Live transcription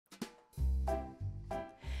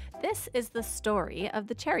This is the story of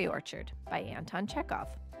the cherry orchard by Anton Chekhov.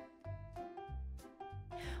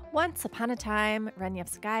 Once upon a time,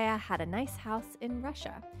 Ranyevskaya had a nice house in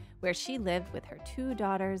Russia, where she lived with her two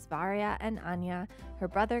daughters, Varya and Anya, her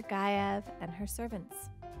brother Gayev, and her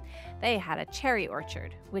servants. They had a cherry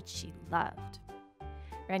orchard, which she loved.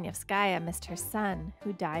 Ranyevskaya missed her son,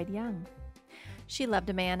 who died young. She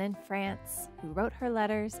loved a man in France who wrote her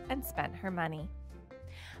letters and spent her money.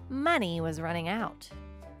 Money was running out.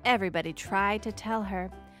 Everybody tried to tell her.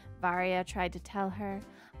 Varya tried to tell her.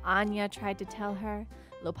 Anya tried to tell her.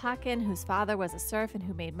 Lopakin, whose father was a serf and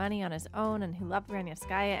who made money on his own and who loved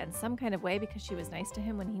Ranyevskaya in some kind of way because she was nice to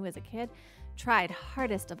him when he was a kid, tried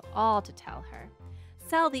hardest of all to tell her.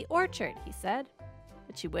 "Sell the orchard," he said.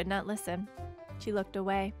 But she would not listen. She looked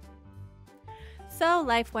away. So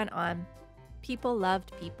life went on. People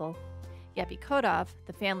loved people. Yepikodov,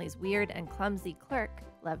 the family's weird and clumsy clerk,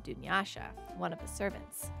 loved Dunyasha, one of the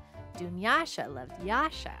servants. Dunyasha loved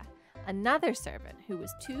Yasha, another servant who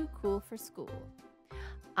was too cool for school.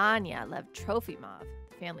 Anya loved Trofimov,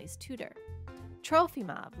 the family's tutor.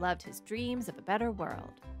 Trofimov loved his dreams of a better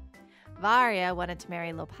world. Varya wanted to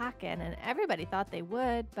marry Lopakin, and everybody thought they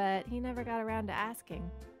would, but he never got around to asking.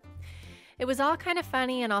 It was all kind of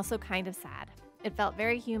funny and also kind of sad. It felt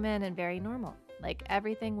very human and very normal, like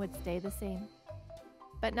everything would stay the same.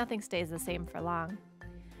 But nothing stays the same for long.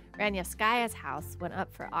 Ranyevskaya's house went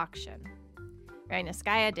up for auction.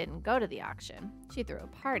 Ranyevskaya didn't go to the auction. She threw a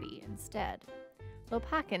party instead.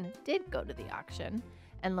 Lopakin did go to the auction,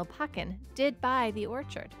 and Lopakin did buy the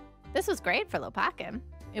orchard. This was great for Lopakin.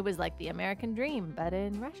 It was like the American dream, but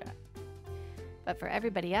in Russia. But for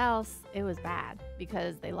everybody else, it was bad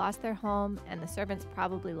because they lost their home and the servants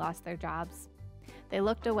probably lost their jobs. They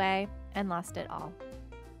looked away and lost it all.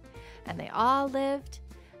 And they all lived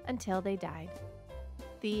until they died.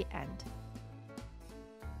 The end.